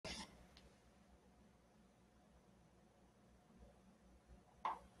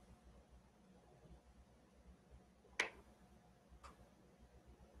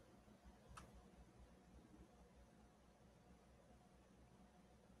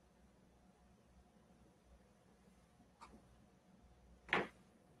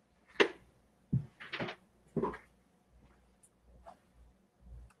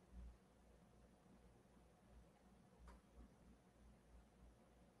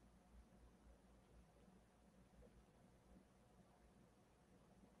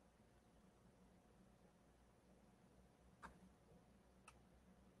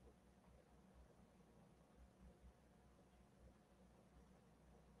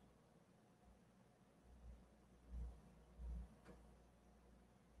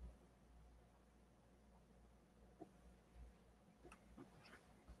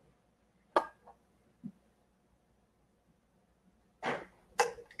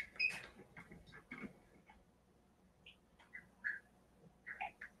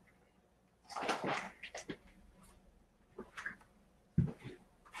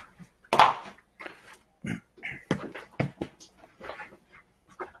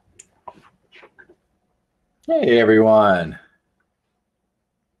Hey everyone.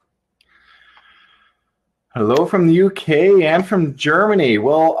 Hello from the UK and from Germany.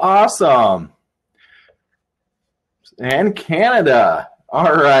 Well, awesome. And Canada.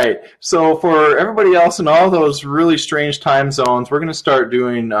 All right. So for everybody else in all those really strange time zones, we're going to start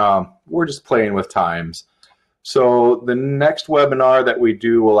doing, we're just playing with times. So the next webinar that we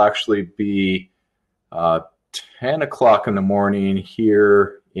do will actually be uh, 10 o'clock in the morning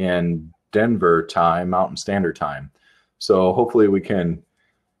here in Denver time, Mountain Standard Time. So hopefully we can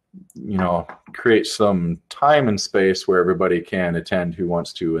create some time and space where everybody can attend who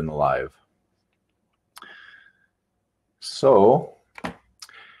wants to in the live. So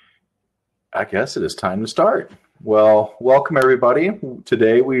I guess it is time to start. Well, welcome everybody.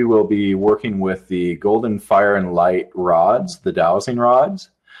 Today we will be working with the golden fire and light rods, the dowsing rods.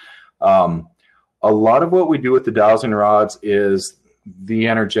 A lot of what we do with the dowsing rods is the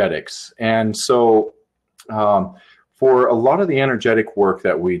energetics. And so for a lot of the energetic work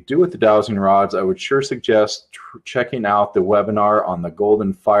that we do with the dowsing rods, I would sure suggest checking out the webinar on the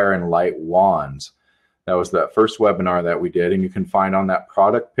golden fire and light wands. That was that first webinar that we did, and you can find on that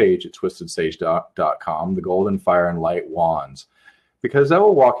product page at Twistedsage.com, the golden fire and light wands, because that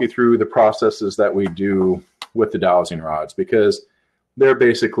will walk you through the processes that we do with the dowsing rods, because they're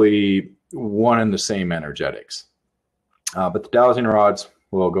basically one and the same energetics. But the dowsing rods,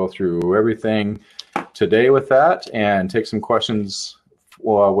 we'll go through everything today with that and take some questions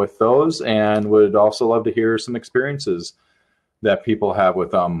with those, and would also love to hear some experiences that people have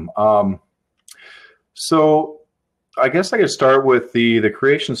with them. So I guess I could start with the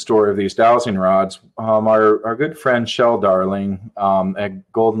creation story of these dowsing rods. Our good friend Shell Darling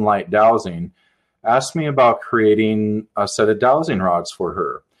at Golden Light Dowsing asked me about creating a set of dowsing rods for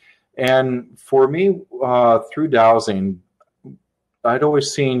her. And for me, through dowsing, I'd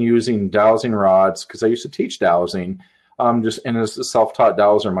always seen using dowsing rods, because I used to teach dowsing, and as a self-taught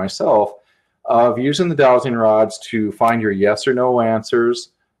dowser myself, of using the dowsing rods to find your yes or no answers,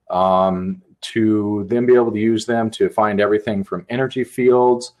 to then be able to use them to find everything from energy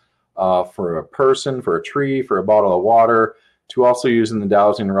fields, for a person, for a tree, for a bottle of water, to also using the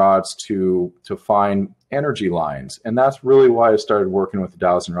dowsing rods to find energy lines. And that's really why I started working with the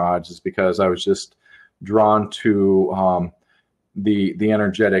dowsing rods, is because I was just drawn to the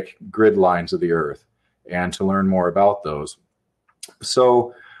energetic grid lines of the earth and to learn more about those.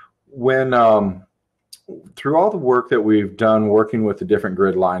 So when through all the work that we've done working with the different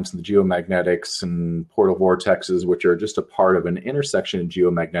grid lines and the geomagnetics and portal vortexes, which are just a part of an intersection of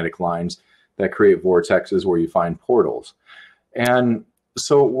geomagnetic lines that create vortexes where you find portals. And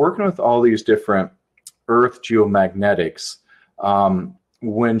so working with all these different earth geomagnetics,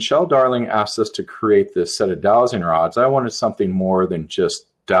 when Shell Darling asked us to create this set of dowsing rods, I wanted something more than just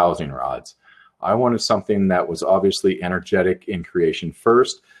dowsing rods. I wanted something that was obviously energetic in creation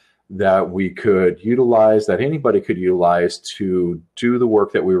first, that we could utilize, that anybody could utilize to do the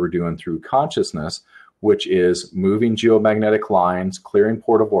work that we were doing through consciousness, which is moving geomagnetic lines, clearing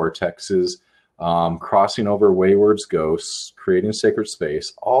portal vortexes, crossing over wayward's ghosts, creating sacred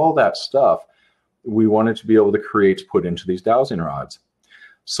space, all that stuff we wanted to be able to create to put into these dowsing rods.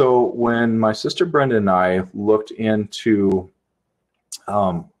 So when my sister Brenda and I looked into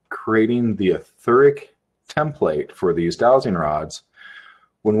creating the etheric template for these dowsing rods,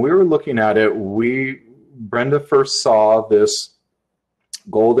 when we were looking at it, Brenda first saw this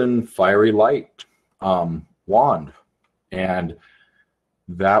golden fiery light wand, and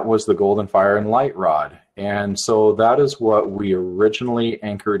that was the golden fire and light rod. And so that is what we originally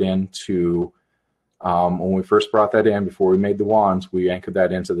anchored into. When we first brought that in, before we made the wands, we anchored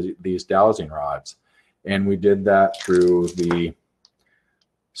that into these dowsing rods. And we did that through the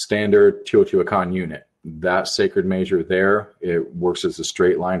standard Teotihuacan unit. That sacred measure there, it works as a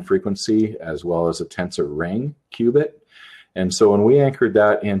straight line frequency as well as a tensor ring qubit. And so when we anchored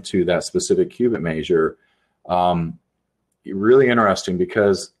that into that specific qubit measure, really interesting,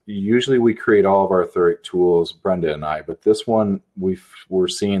 because usually we create all of our etheric tools, Brenda and I, but this one we're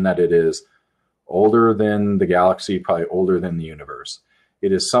seeing that it is older than the galaxy, probably older than the universe.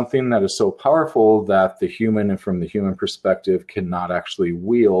 It is something that is so powerful that the human, and from the human perspective, cannot actually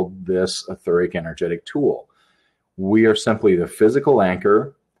wield this etheric energetic tool. We are simply the physical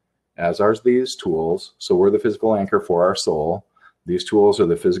anchor, as are these tools. So we're the physical anchor for our soul. These tools are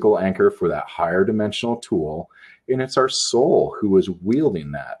the physical anchor for that higher dimensional tool, and it's our soul who is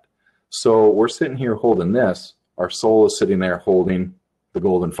wielding that. So we're sitting here holding this. Our soul is sitting there holding the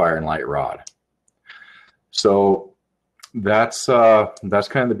golden fire and light rod. So that's kind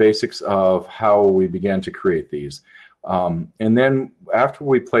of the basics of how we began to create these. And then after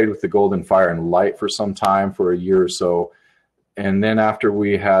we played with the golden fire and light for some time, for a year or so, and then after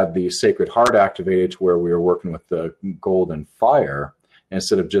we had the sacred heart activated to where we were working with the golden fire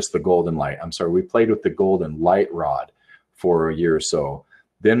instead of just the golden light. I'm sorry, we played with the golden light rod for a year or so.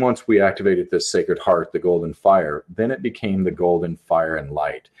 Then once we activated this sacred heart, the golden fire, then it became the golden fire and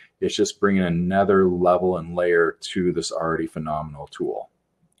light. It's just bringing another level and layer to this already phenomenal tool.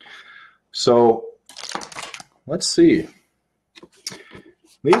 So let's see.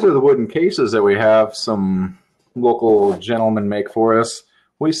 These are the wooden cases that we have some local gentlemen make for us.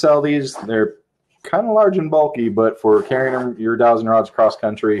 We sell these. They're kind of large and bulky, but for carrying your dowsing rods cross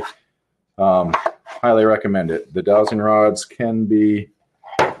country, highly recommend it. The dowsing rods can be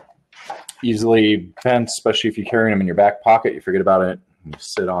easily bent, especially if you're carrying them in your back pocket. You forget about it, you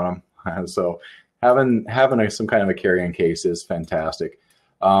sit on them. So having some kind of a carrying case is fantastic.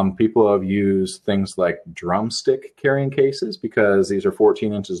 People have used things like drumstick carrying cases because these are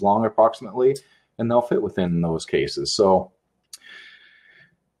 14 inches long approximately, and they'll fit within those cases. So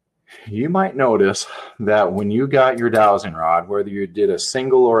you might notice that when you got your dowsing rod, whether you did a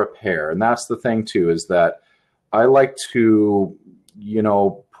single or a pair, and that's the thing too, is that I like to, you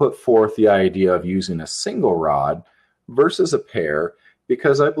know, put forth the idea of using a single rod versus a pair,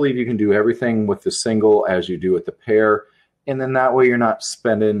 because I believe you can do everything with the single as you do with the pair. And then that way you're not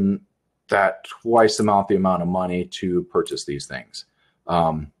spending that twice the amount of money to purchase these things.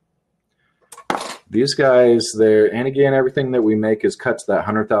 These guys, and again, everything that we make is cut to that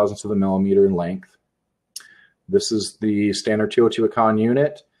 100,000th of a millimeter in length. This is the standard Teotihuacan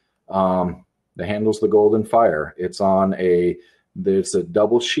unit. The handle's the golden fire. It's a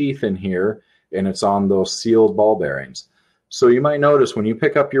double sheath in here, and it's on those sealed ball bearings. So you might notice when you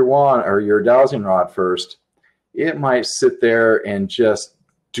pick up your wand or your dowsing rod first, it might sit there and just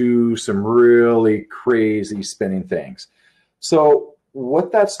do some really crazy spinning things. So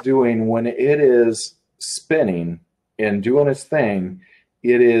what that's doing when it is spinning and doing its thing,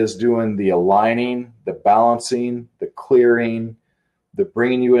 it is doing the aligning, the balancing, the clearing, the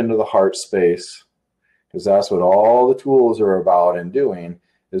bringing you into the heart space, because that's what all the tools are about and doing,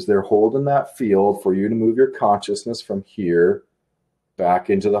 is they're holding that field for you to move your consciousness from here back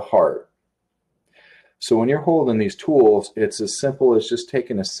into the heart. So when you're holding these tools, it's as simple as just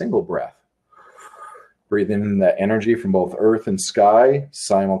taking a single breath. Breathing in that energy from both earth and sky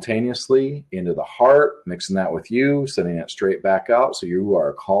simultaneously into the heart, mixing that with you, sending it straight back out. So you are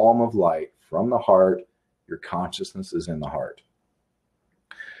a column of light from the heart. Your consciousness is in the heart.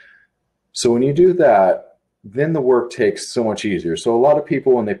 So when you do that, then the work takes so much easier. So a lot of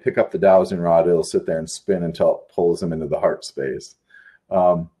people, when they pick up the dowsing rod, it'll sit there and spin until it pulls them into the heart space.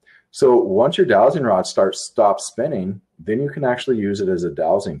 So once your dowsing rod stops spinning, then you can actually use it as a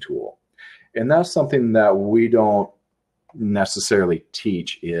dowsing tool. And that's something that we don't necessarily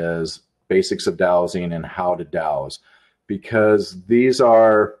teach, is basics of dowsing and how to dowse, because these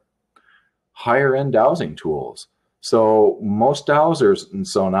are higher end dowsing tools. So most dowsers, and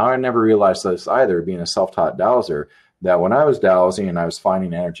so now I never realized this either, being a self-taught dowser, that when I was dowsing and I was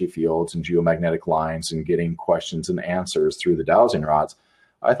finding energy fields and geomagnetic lines and getting questions and answers through the dowsing rods,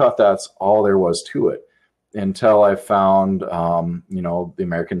 I thought that's all there was to it, until I found, you know, the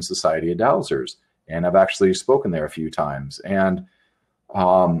American Society of Dowsers. And I've actually spoken there a few times. And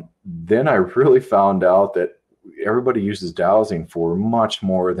then I really found out that everybody uses dowsing for much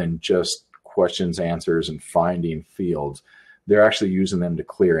more than just questions, answers, and finding fields. They're actually using them to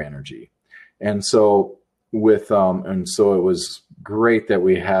clear energy. And so it was great that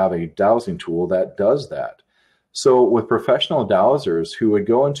we have a dowsing tool that does that. So with professional dowsers who would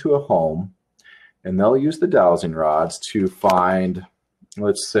go into a home and they'll use the dowsing rods to find,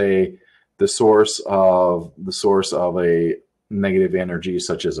 let's say, the source of a negative energy,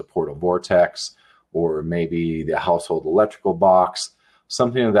 such as a portal vortex, or maybe the household electrical box,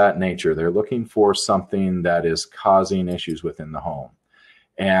 something of that nature. They're looking for something that is causing issues within the home.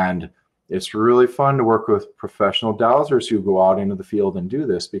 And it's really fun to work with professional dowsers who go out into the field and do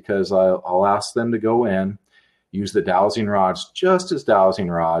this, because I'll ask them to go in, use the dowsing rods just as dowsing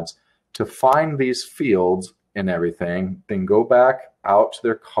rods to find these fields and everything, then go back out to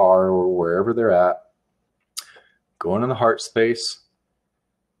their car or wherever they're at, go into the heart space,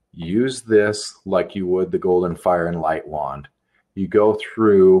 use this like you would the golden fire and light wand. You go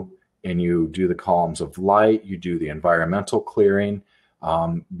through and you do the columns of light, you do the environmental clearing,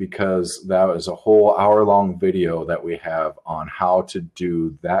 because that is a whole hour-long video that we have on how to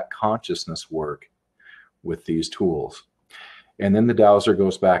do that consciousness work with these tools. And then the dowser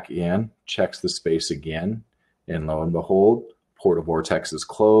goes back in, checks the space again, and lo and behold, portal vortex is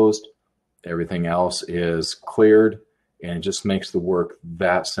closed, everything else is cleared, and it just makes the work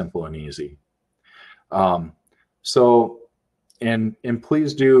that simple and easy. And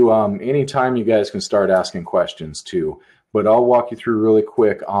please do, anytime you guys can start asking questions too, but I'll walk you through really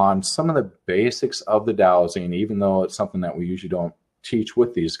quick on some of the basics of the dowsing, even though it's something that we usually don't teach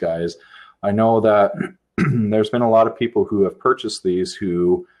with these guys. I know that there's been a lot of people who have purchased these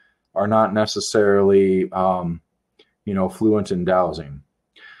who are not necessarily, fluent in dowsing.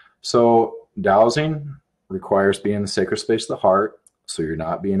 So dowsing requires being in the sacred space of the heart, so you're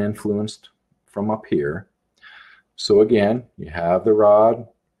not being influenced from up here. So again, you have the rod,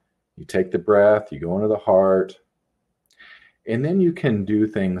 you take the breath, you go into the heart, and then you can do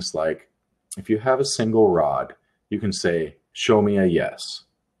things like, if you have a single rod, you can say, show me a yes.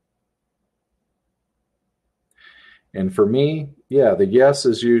 And for me, yeah, the yes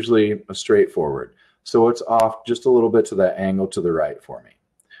is usually a straightforward. So it's off just a little bit to that angle to the right for me.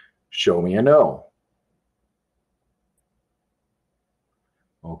 Show me a no.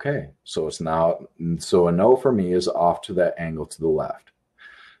 Okay, so a no for me is off to that angle to the left.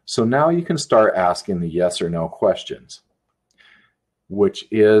 So now you can start asking the yes or no questions, which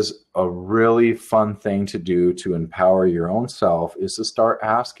is a really fun thing to do to empower your own self, is to start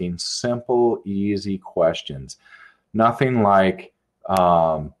asking simple, easy questions. Nothing like,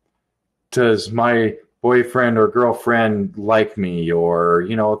 does my boyfriend or girlfriend like me, or,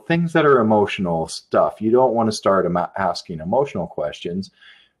 things that are emotional stuff. You don't want to start asking emotional questions.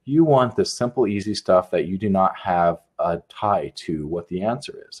 You want the simple, easy stuff that you do not have a tie to what the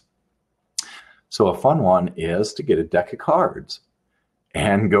answer is. So a fun one is to get a deck of cards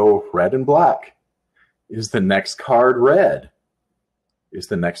and go red and black. Is the next card red? Is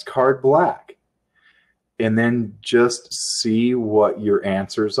the next card black? And then just see what your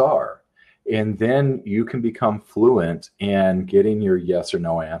answers are. And then you can become fluent in getting your yes or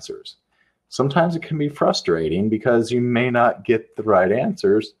no answers. Sometimes it can be frustrating because you may not get the right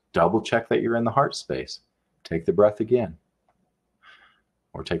answers. Double check that you're in the heart space. Take the breath again.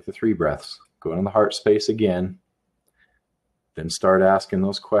 Or take the 3 breaths. Go into the heart space again. Then start asking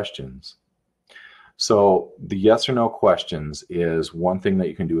those questions. So the yes or no questions is one thing that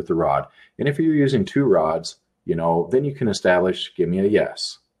you can do with the rod. And if you're using 2 rods, then you can establish, give me a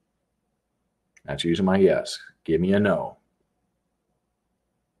yes. That's usually my yes. Give me a no.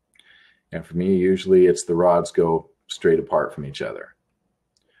 And for me, usually it's the rods go straight apart from each other.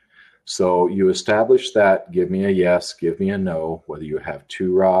 So you establish that, give me a yes, give me a no, whether you have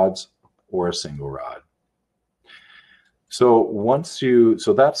 2 rods or a single rod. So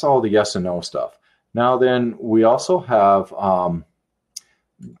that's all the yes and no stuff. Now then, we also have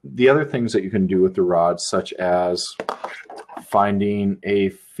the other things that you can do with the rods, such as finding a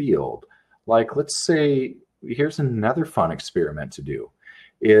field. Like, let's say, here's another fun experiment to do,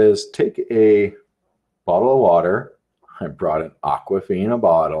 is take a bottle of water. I brought an Aquafina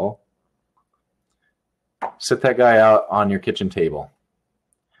bottle. Sit that guy out on your kitchen table.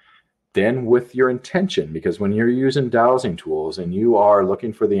 Then with your intention, because when you're using dowsing tools and you are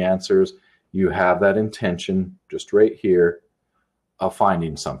looking for the answers, you have that intention just right here of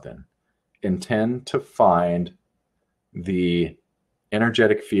finding something. Intend to find the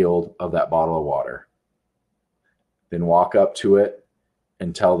energetic field of that bottle of water. Then walk up to it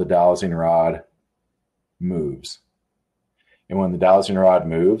until the dowsing rod moves. And when the dowsing rod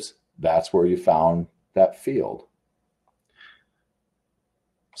moves, that's where you found that field.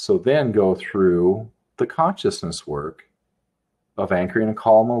 So then go through the consciousness work of anchoring a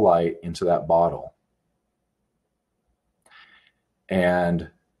column of light into that bottle. And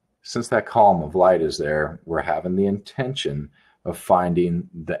since that column of light is there, we're having the intention of finding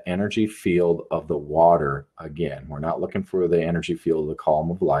the energy field of the water again. We're not looking for the energy field of the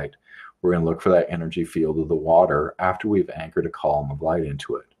column of light. We're going to look for that energy field of the water after we've anchored a column of light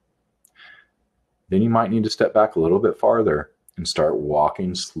into it. Then you might need to step back a little bit farther and start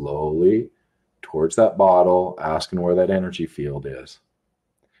walking slowly towards that bottle, asking where that energy field is.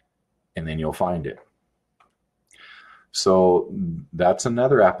 And then you'll find it. So that's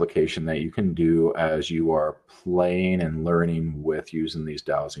another application that you can do as you are playing and learning with using these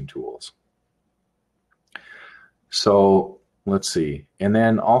dowsing tools. So let's see. And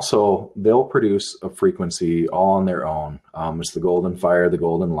then also they'll produce a frequency all on their own. It's the golden fire, the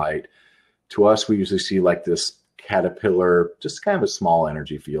golden light. To us, we usually see like this caterpillar, just kind of a small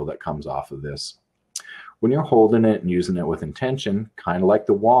energy field that comes off of this. When you're holding it and using it with intention, kind of like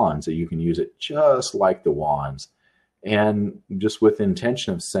the wands, that you can use it just like the wands. And just with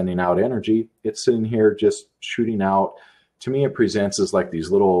intention of sending out energy, it's sitting here just shooting out. To me, it presents as like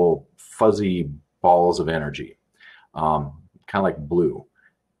these little fuzzy balls of energy, kind of like blue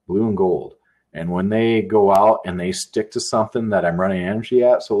and gold. And when they go out and they stick to something that I'm running energy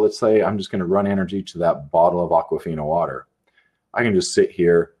at, so let's say I'm just going to run energy to that bottle of Aquafina water. I can just sit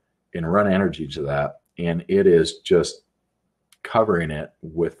here and run energy to that, and it is just covering it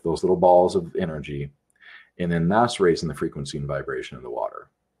with those little balls of energy. And then that's raising the frequency and vibration of the water.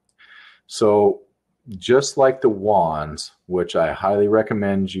 So just like the wands, which I highly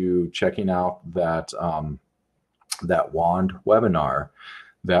recommend you checking out that wand webinar,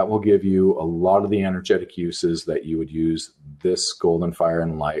 that will give you a lot of the energetic uses that you would use this golden fire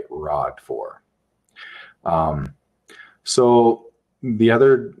and light rod for. So the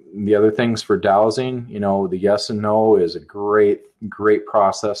other things for dowsing, you know, the yes and no is a great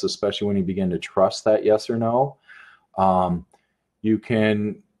process, especially when you begin to trust that yes or no.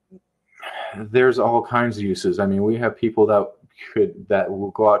 There's all kinds of uses. I mean, we have people that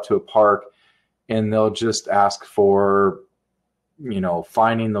will go out to a park and they'll just ask for, you know,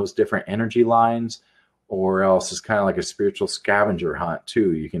 finding those different energy lines, or else it's kind of like a spiritual scavenger hunt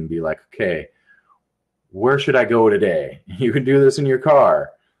too. You can be like, okay, where should I go today? You can do this in your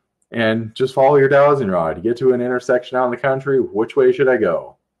car and just follow your dowsing rod. You get to an intersection out in the country, which way should I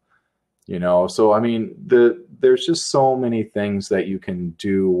go? You know, so I mean, there's just so many things that you can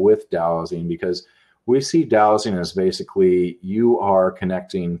do with dowsing, because we see dowsing as basically you are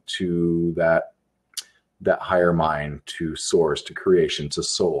connecting to that higher mind, to source, to creation, to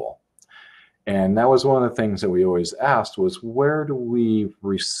soul. And that was one of the things that we always asked was, where do we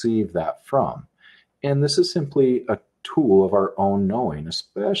receive that from? And this is simply a tool of our own knowing,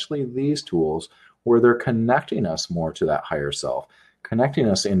 especially these tools where they're connecting us more to that higher self, connecting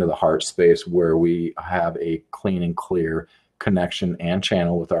us into the heart space where we have a clean and clear connection and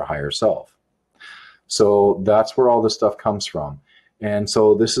channel with our higher self. So that's where all this stuff comes from. And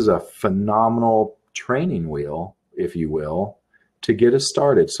so this is a phenomenal training wheel, if you will, to get us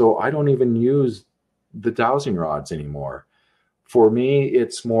started. So I don't even use the dowsing rods anymore. For me,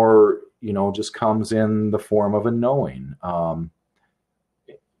 it's more, you know, just comes in the form of a knowing.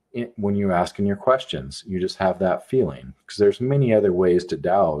 When you're asking your questions, you just have that feeling, because there's many other ways to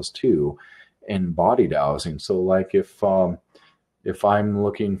douse too in body dowsing. So like if I'm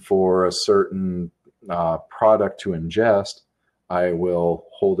looking for a certain product to ingest, I will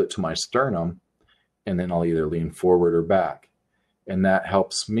hold it to my sternum, and then I'll either lean forward or back. And that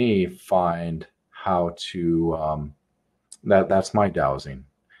helps me find how to, that's my dowsing.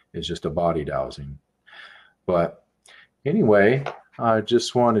 It's just a body dowsing. But anyway, I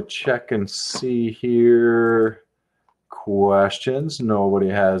just want to check and see here. Questions. Nobody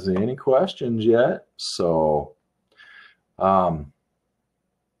has any questions yet. So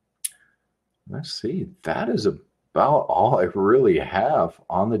let's see. That is about all I really have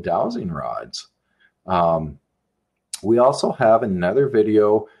on the dowsing rods. We also have another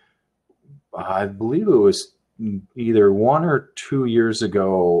video. I believe it was either 1 or 2 years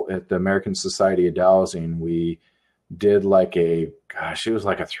ago at the American Society of Dowsing. We did like it was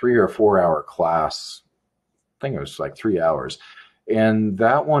like a 3 or 4 hour class. I think it was like 3 hours. And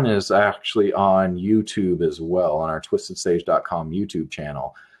that one is actually on YouTube as well, on our Twistedsage.com YouTube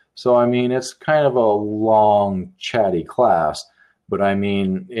channel. So, I mean, it's kind of a long, chatty class, but I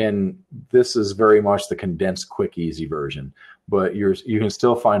mean, and this is very much the condensed, quick, easy version. But you can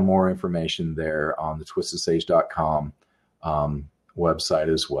still find more information there on the Twistedsage.com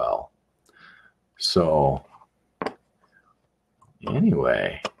website as well. So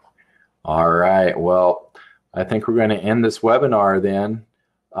anyway, all right. Well, I think we're going to end this webinar then.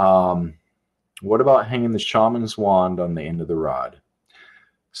 What about hanging the shaman's wand on the end of the rod?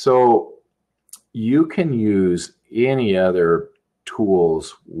 So you can use any other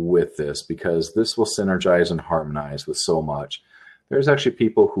tools with this, because this will synergize and harmonize with so much. There's actually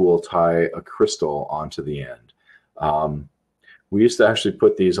people who will tie a crystal onto the end. We used to actually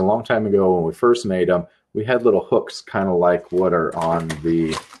put these a long time ago when we first made them. We had little hooks kind of like what are on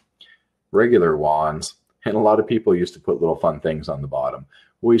the regular wands, and a lot of people used to put little fun things on the bottom.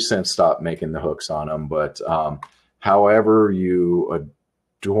 We've since stopped making the hooks on them, but however you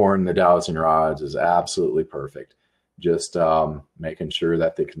adorn the dowsing rods is absolutely perfect. Just making sure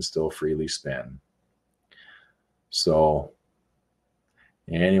that they can still freely spin. So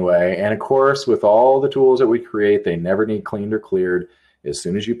anyway, and of course, with all the tools that we create, they never need cleaned or cleared. As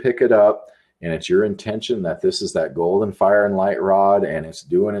soon as you pick it up and it's your intention that this is that golden fire and light rod and it's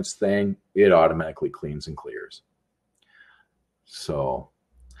doing its thing, it automatically cleans and clears. So,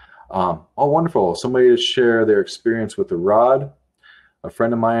 oh, wonderful. Somebody to share their experience with the rod. A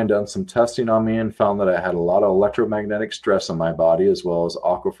friend of mine done some testing on me and found that I had a lot of electromagnetic stress on my body, as well as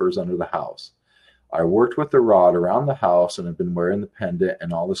aquifers under the house. I worked with the rod around the house and have been wearing the pendant,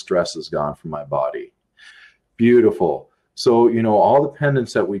 and all the stress is gone from my body. Beautiful. So, all the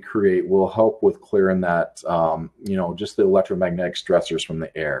pendants that we create will help with clearing that, just the electromagnetic stressors from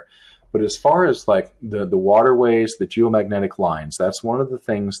the air. But as far as like the waterways, the geomagnetic lines, that's one of the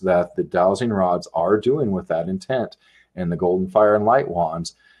things that the dowsing rods are doing with that intent. And the golden fire and light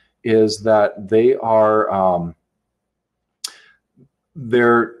wands is that they are,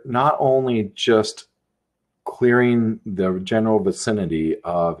 they're not only just clearing the general vicinity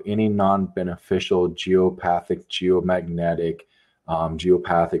of any non-beneficial geopathic, geomagnetic,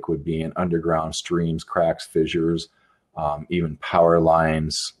 geopathic would be in underground streams, cracks, fissures, even power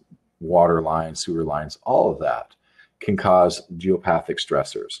lines, water lines, sewer lines, all of that can cause geopathic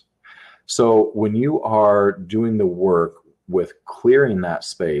stressors. So when you are doing the work with clearing that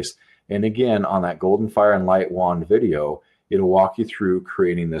space, and again, on that golden fire and light wand video, it'll walk you through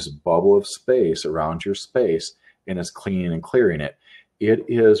creating this bubble of space around your space, and it's cleaning and clearing it. It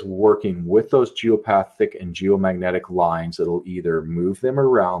is working with those geopathic and geomagnetic lines. It'll either move them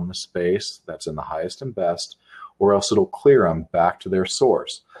around the space that's in the highest and best, or else it'll clear them back to their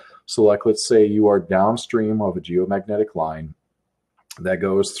source. So like, let's say you are downstream of a geomagnetic line that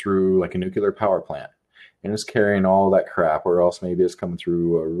goes through like a nuclear power plant, and it's carrying all that crap, or else maybe it's coming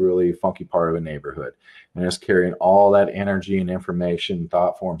through a really funky part of a neighborhood, and it's carrying all that energy and information,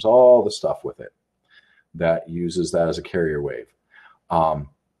 thought forms, all the stuff with it that uses that as a carrier wave.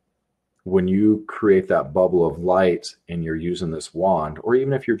 When you create that bubble of light and you're using this wand, or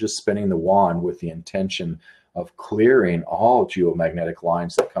even if you're just spinning the wand with the intention of clearing all geomagnetic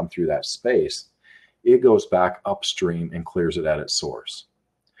lines that come through that space, it goes back upstream and clears it at its source.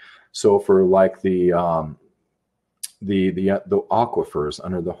 So for like the aquifers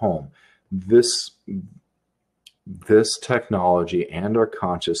under the home, this technology and our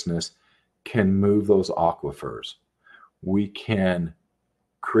consciousness can move those aquifers. We can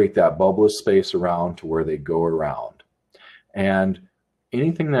create that bubble of space around to where they go around. And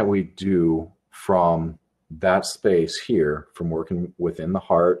anything that we do from that space here, from working within the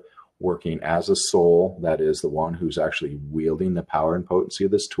heart, working as a soul, that is the one who's actually wielding the power and potency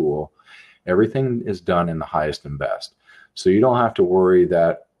of this tool, everything is done in the highest and best. So you don't have to worry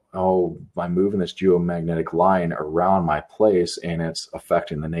that, oh, I'm moving this geomagnetic line around my place and it's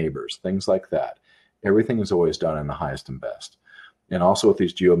affecting the neighbors, things like that. Everything is always done in the highest and best. And also with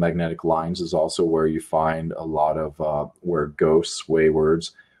these geomagnetic lines is also where you find a lot of where ghosts,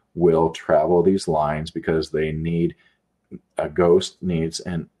 waywards will travel these lines, because they need, a ghost needs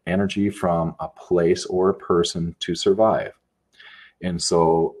an energy from a place or a person to survive. And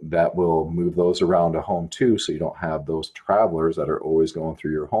so that will move those around a home too, so you don't have those travelers that are always going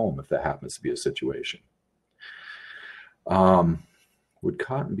through your home if that happens to be a situation. Would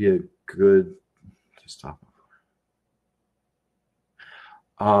cotton be a good to stop?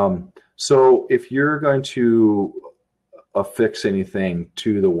 So if you're going to affix anything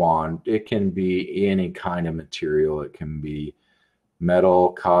to the wand, it can be any kind of material. It can be metal,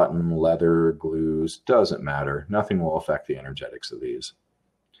 cotton, leather, glues, doesn't matter. Nothing will affect the energetics of these.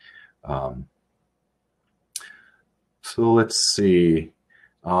 So let's see.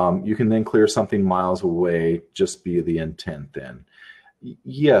 You can then clear something miles away just via the intent then.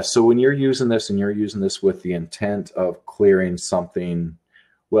 Yeah, so when you're using this and you're using this with the intent of clearing something,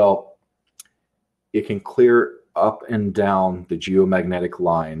 well, it can clear up and down the geomagnetic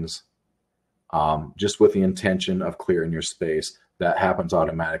lines just with the intention of clearing your space. That happens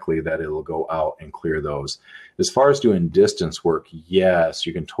automatically, that it'll go out and clear those. As far as doing distance work, yes,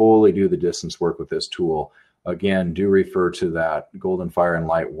 you can totally do the distance work with this tool. Again, do refer to that Golden Fire and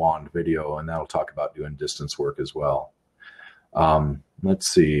Light Wand video, and that'll talk about doing distance work as well.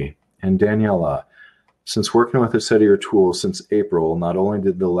 Let's see. And Daniela, since working with a set of your tools since April, not only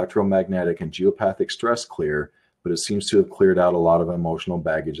did the electromagnetic and geopathic stress clear, but it seems to have cleared out a lot of emotional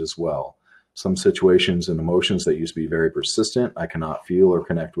baggage as well. Some situations and emotions that used to be very persistent, I cannot feel or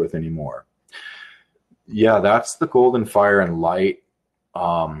connect with anymore. Yeah, that's the Golden Fire and Light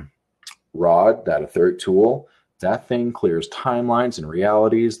rod, that etheric tool. That thing clears timelines and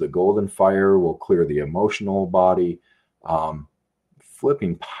realities. The Golden Fire will clear the emotional body.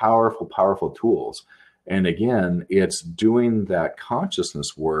 Flipping powerful, powerful tools. And again, it's doing that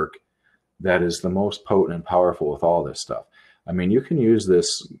consciousness work that is the most potent and powerful with all this stuff. I mean, you can use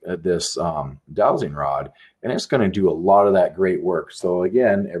this dowsing rod, and it's going to do a lot of that great work. So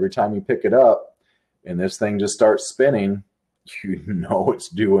again, every time you pick it up and this thing just starts spinning, you know it's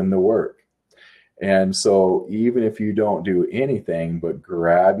doing the work. And so even if you don't do anything but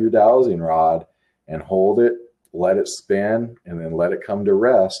grab your dowsing rod and hold it, let it spin, and then let it come to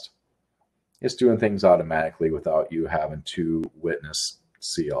rest, it's doing things automatically without you having to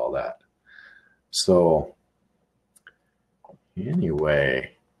see all that. So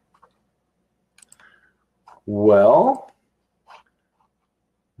anyway, well,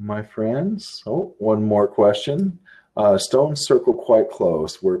 my friends, oh, one more question. Stones circle quite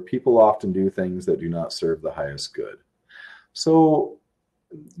close, where people often do things that do not serve the highest good. So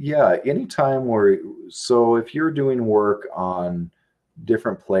yeah, anytime so if you're doing work on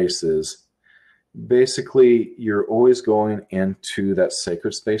different places, basically you're always going into that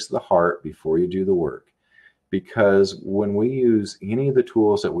sacred space of the heart before you do the work. Because when we use any of the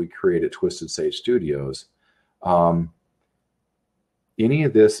tools that we create at Twisted Sage Studios, any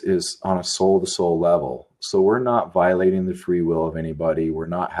of this is on a soul-to-soul level. So we're not violating the free will of anybody. We're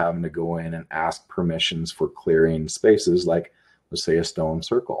not having to go in and ask permissions for clearing spaces like, let's say, a stone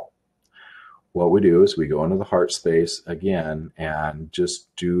circle. What we do is we go into the heart space again and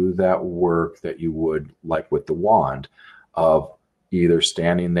just do that work that you would, like with the wand, of either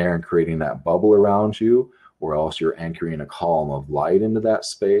standing there and creating that bubble around you, or else you're anchoring a column of light into that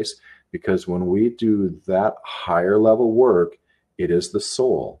space. Because when we do that higher level work, it is the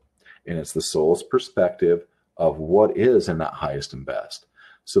soul, and it's the soul's perspective of what is in that highest and best.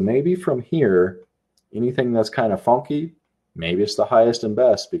 So maybe from here, anything that's kind of funky, maybe it's the highest and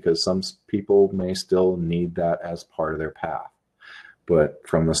best, because some people may still need that as part of their path. But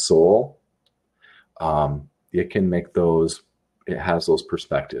from the soul, it can make those, it has those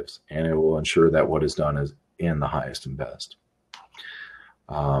perspectives, and it will ensure that what is done is in the highest and best.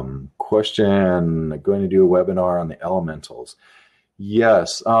 Question, going to do a webinar on the elementals.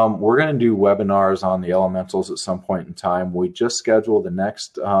 Yes, we're going to do webinars on the elementals at some point in time. We just scheduled the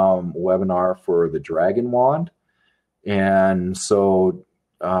next webinar for the Dragon Wand. And so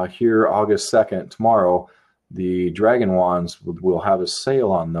here, August 2nd, tomorrow, the Dragon Wands, we'll have a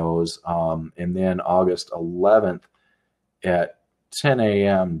sale on those. And then August 11th at 10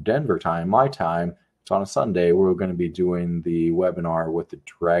 a.m. Denver time, my time, it's on a Sunday, we're going to be doing the webinar with the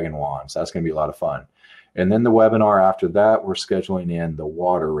Dragon Wands. That's going to be a lot of fun. And then the webinar after that, we're scheduling in the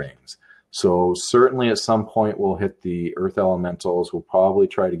water rings. So certainly at some point we'll hit the earth elementals. We'll probably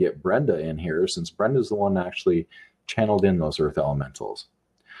try to get Brenda in here, since Brenda's the one that actually channeled in those earth elementals.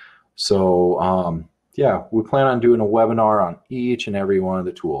 So yeah, we plan on doing a webinar on each and every one of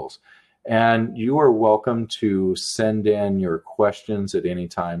the tools. And you are welcome to send in your questions at any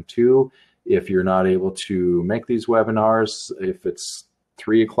time too. If you're not able to make these webinars, if it's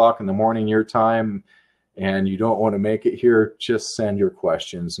 3 o'clock in the morning your time and you don't want to make it here, just send your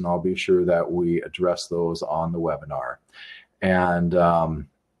questions and I'll be sure that we address those on the webinar. And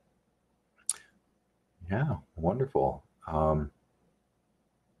yeah, wonderful.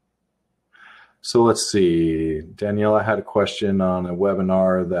 So let's see, Daniela had a question on a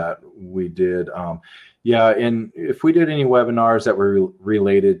webinar that we did. Yeah, and if we did any webinars that were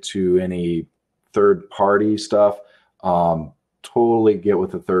related to any third-party stuff, totally get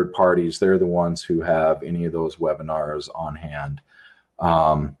with the third parties. They're the ones who have any of those webinars on hand.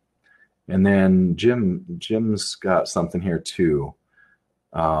 And then Jim's got something here too.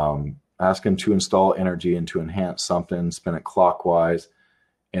 Ask him to install energy and to enhance something, spin it clockwise,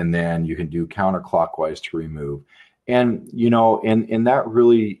 and then you can do counterclockwise to remove. And, you know, and that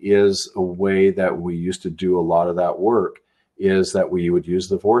really is a way that we used to do a lot of that work, is that we would use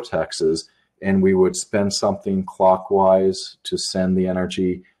the vortexes and we would spin something clockwise to send the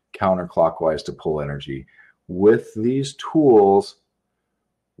energy, counterclockwise to pull energy. With these tools,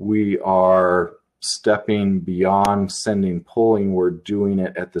 we are stepping beyond sending, pulling. We're doing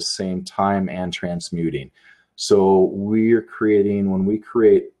it at the same time and transmuting. So we're creating, when we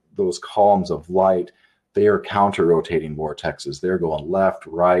create those columns of light, they are counter-rotating vortexes. They're going left,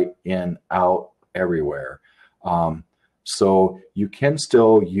 right, in, out, everywhere. So you can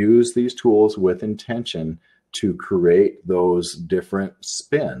still use these tools with intention to create those different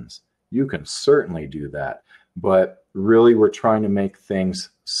spins. You can certainly do that. But really, we're trying to make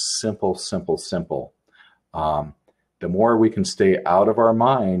things simple, simple, simple. The more we can stay out of our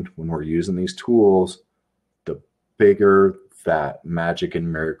mind when we're using these tools, the bigger that magic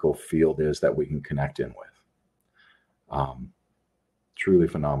and miracle field is that we can connect in with. Truly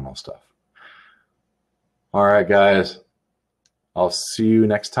phenomenal stuff. All right, guys. I'll see you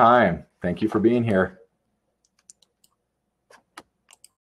next time. Thank you for being here.